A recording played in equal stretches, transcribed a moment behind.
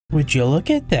Would you look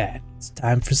at that? It's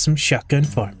time for some shotgun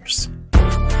farmers.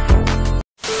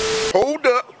 Hold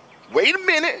up. Wait a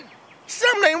minute.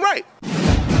 Something ain't right.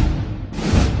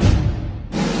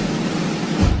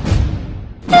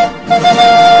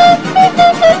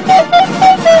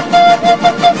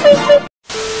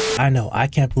 I know, I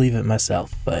can't believe it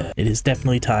myself, but it is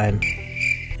definitely time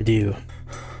to do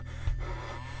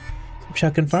some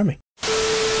shotgun farming.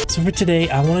 So for today,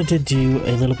 I wanted to do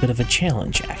a little bit of a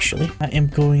challenge, actually. I am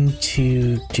going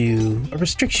to do a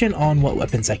restriction on what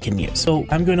weapons I can use. So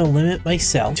I'm going to limit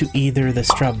myself to either the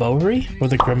strawberry or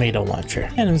the grenade launcher.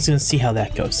 And I'm just going to see how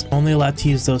that goes. I'm only allowed to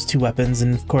use those two weapons,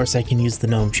 and of course I can use the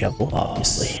gnome shovel.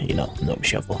 Obviously, you know, gnome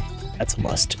shovel. That's a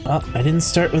must. Oh, I didn't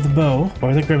start with a bow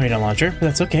or the grenade launcher, but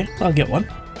that's okay. I'll get one.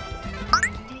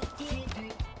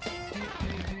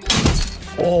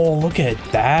 Oh, look at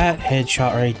that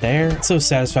headshot right there. It's so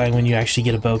satisfying when you actually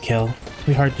get a bow kill. It'd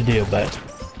be hard to do, but...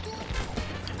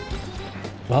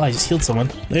 Well, I just healed someone.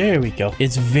 There we go.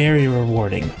 It's very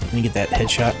rewarding when you get that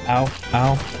headshot. Ow,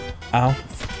 ow, ow,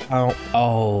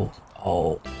 ow,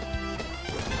 oh.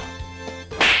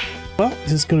 Well,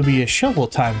 this is going to be a shovel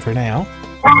time for now.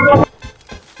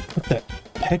 What the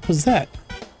heck was that?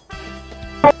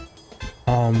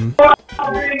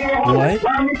 What?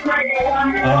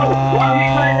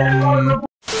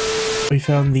 We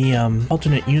found the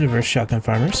alternate universe shotgun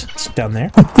farmers. It's down there.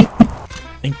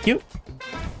 Thank you.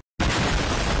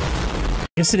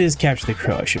 Guess it is capture the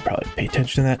crow. I should probably pay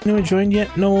attention to that. Anyone joined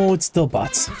yet? No, it's still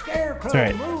bots. It's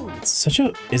alright. It's such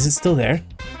a... Is it still there?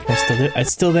 Can I still do it?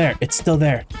 It's still there. It's still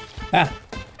there. Ah.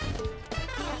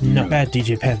 No. Bad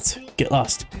DJ Pence. Get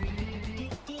lost.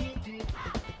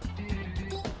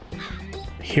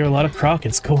 I hear a lot of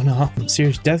crockets going on. Some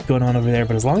serious death going on over there,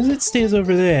 but as long as it stays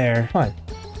over there, fine.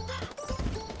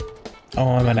 Oh,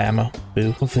 I'm out of ammo.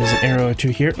 Boo. Hopefully there's an arrow or two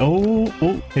here. Oh,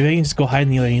 maybe I can just go hide in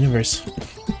the other universe.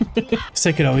 Guess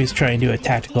I could always try and do a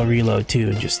tactical reload too,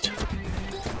 and just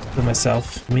kill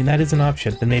myself. I mean, that is an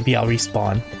option. Then maybe I'll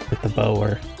respawn with the bow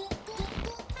or...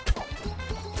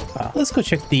 let's go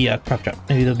check the crop drop.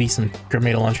 Maybe there'll be some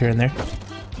grenade launcher in there.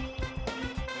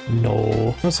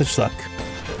 No such luck.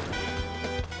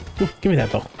 Ooh, give me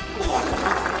that bow.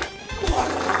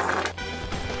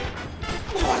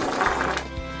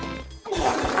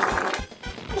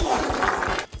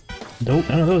 Nope,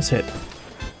 none of those hit.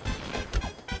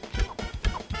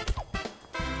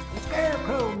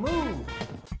 Scarecrow, move!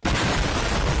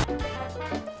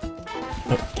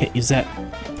 Oh, can't use that.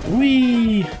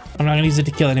 Whee! I'm not gonna use it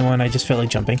to kill anyone, I just felt like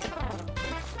jumping.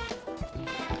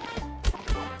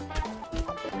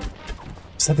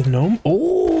 Is that the gnome?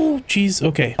 Oh, jeez.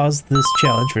 Okay, pause this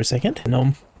challenge for a second.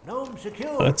 Gnome. Gnome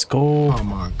secure. Let's go. Oh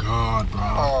my god, bro.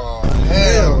 Oh,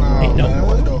 hell no. Hey, no.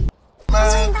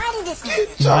 Man,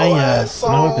 My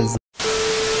weapons.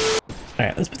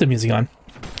 Alright, let's put the music on.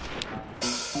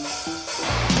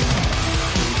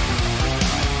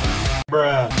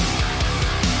 Bruh.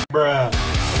 Bruh.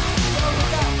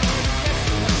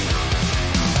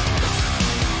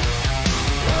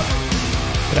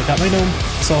 But I got my gnome.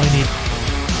 That's all I need.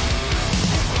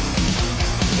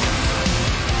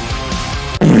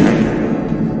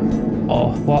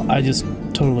 Oh, well, I just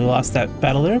totally lost that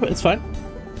battle there, but it's fine.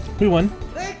 We won.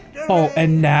 Oh,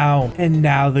 and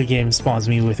now the game spawns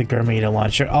me with a grenade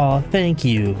launcher. Oh, thank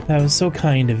you. That was so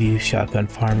kind of you, shotgun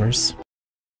farmers.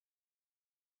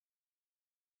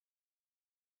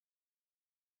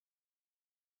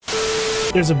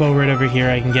 There's a bow right over here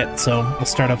I can get, so we'll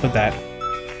start off with that.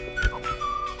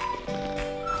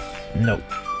 Nope.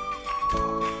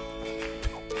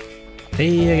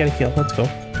 Hey, I got a kill. Let's go.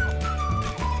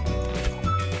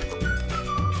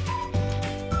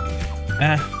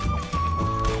 Ah.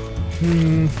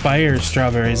 Fire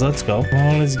strawberries. Let's go. Come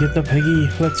on, let's get the piggy.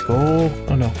 Let's go.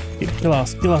 Oh no. Get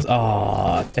lost. Get lost.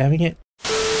 Aw, damn it.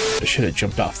 I should have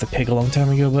jumped off the pig a long time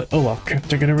ago, but oh well. Crap,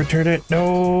 they're gonna return it.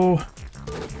 No.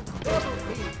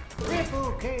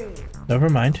 Never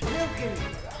mind.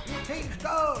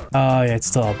 Oh yeah, it's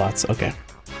still all bots. Okay.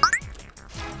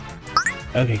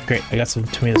 Okay, great. I got some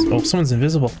tomatoes. Oh, someone's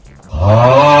invisible.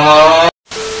 Bot.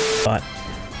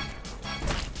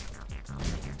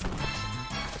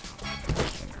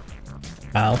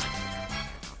 Ow.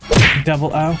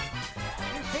 Double ow.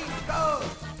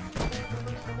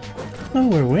 Oh,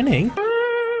 we're winning.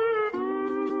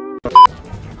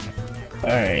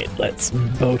 Alright, let's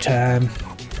bow time.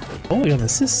 Oh, we got an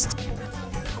assist.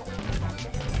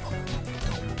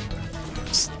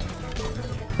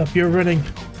 Stop your running.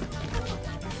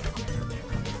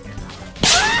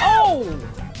 Oh!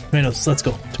 Tomatoes, let's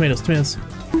go. Tomatoes, tomatoes.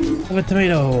 Have a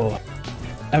tomato.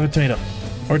 Have a tomato.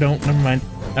 Or don't, never mind.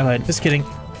 I lied. Just kidding.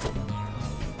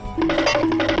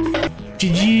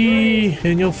 GG!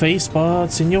 In your face,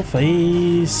 bots. In your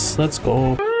face. Let's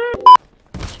go.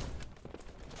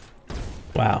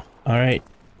 Wow. Alright.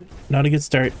 Not a good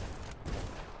start.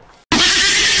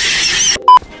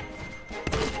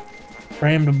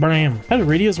 Bram to bram. How do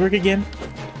radios work again?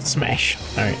 Smash.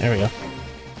 Alright, there we go.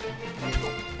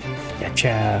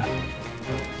 Gotcha.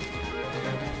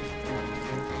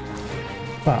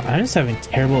 Wow, I'm just having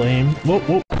terrible aim. Whoa,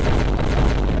 whoa.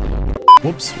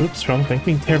 Whoops, wrong thing.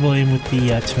 Having terrible aim with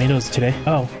the tomatoes today.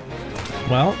 Oh.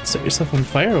 Well, set yourself on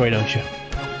fire, why don't you?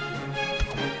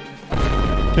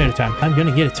 Tomato time. I'm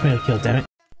gonna get a tomato kill, damn it.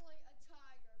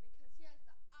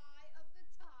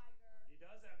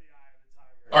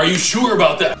 Are you sure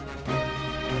about that?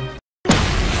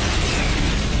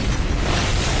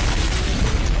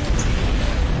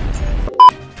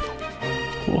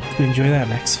 Cool. Hope you enjoy that,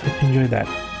 Max. Hope you enjoy that.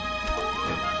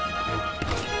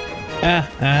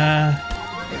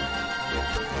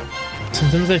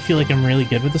 Sometimes I feel like I'm really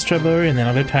good with the strawberry, and then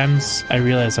other times I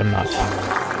realize I'm not.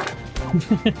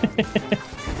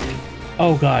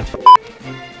 Oh god.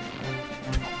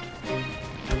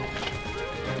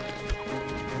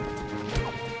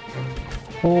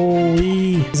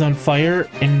 Holy, he's on fire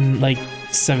and like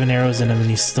 7 arrows in him and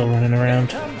he's still running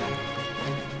around.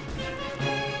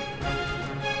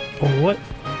 Oh, what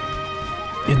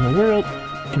in the world?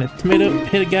 Can a tomato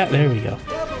hit a guy? There we go.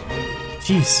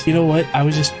 Jeez, you know what? I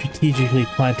was just strategically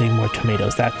planting more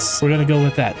tomatoes. We're gonna go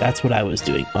with that. That's what I was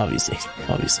doing, obviously.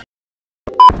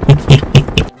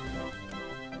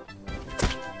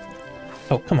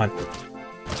 Oh, come on.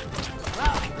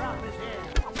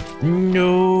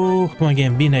 No, come on,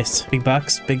 game, be nice. Big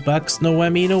box, no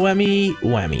whammy,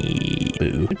 whammy.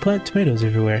 Boo. We plant tomatoes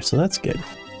everywhere, so that's good.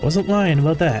 Wasn't lying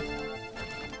about that.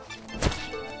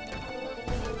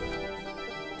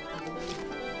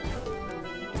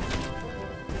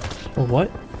 Oh,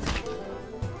 what?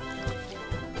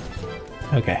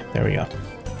 Okay, there we go.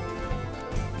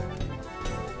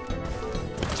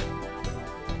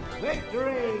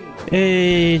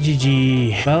 Hey,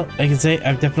 GG. Well, I can say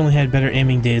I've definitely had better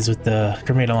aiming days with the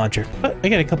tomato launcher. But I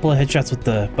got a couple of headshots with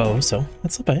the bow, so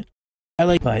that's not bad. I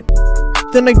like it.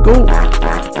 Then I go.